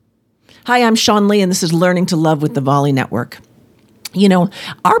Hi, I'm Sean Lee, and this is Learning to Love with the Volley Network. You know,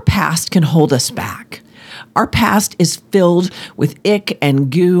 our past can hold us back. Our past is filled with ick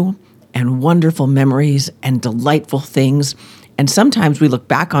and goo and wonderful memories and delightful things. And sometimes we look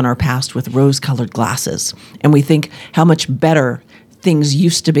back on our past with rose-colored glasses and we think how much better things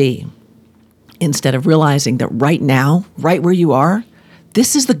used to be, instead of realizing that right now, right where you are,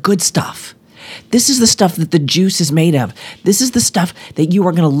 this is the good stuff. This is the stuff that the juice is made of. This is the stuff that you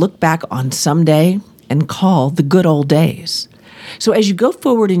are going to look back on someday and call the good old days. So as you go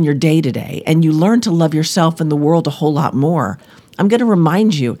forward in your day today and you learn to love yourself and the world a whole lot more, I'm going to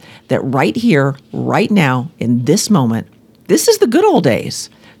remind you that right here, right now, in this moment, this is the good old days.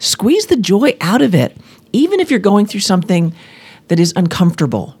 Squeeze the joy out of it, even if you're going through something that is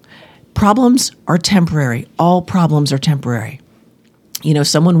uncomfortable. Problems are temporary. All problems are temporary. You know,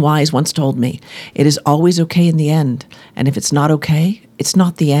 someone wise once told me, it is always okay in the end. And if it's not okay, it's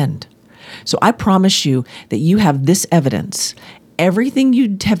not the end. So I promise you that you have this evidence. Everything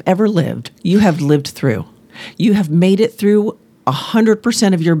you have ever lived, you have lived through. You have made it through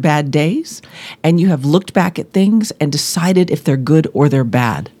 100% of your bad days, and you have looked back at things and decided if they're good or they're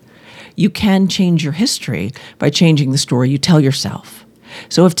bad. You can change your history by changing the story you tell yourself.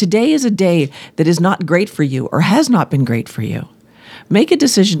 So if today is a day that is not great for you or has not been great for you, make a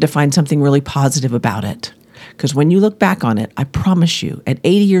decision to find something really positive about it. Because when you look back on it, I promise you, at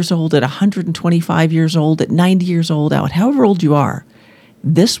 80 years old, at 125 years old, at 90 years old, out, however old you are,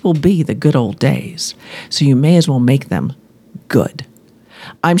 this will be the good old days. So you may as well make them good.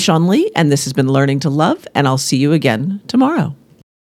 I'm Sean Lee, and this has been Learning to Love, and I'll see you again tomorrow.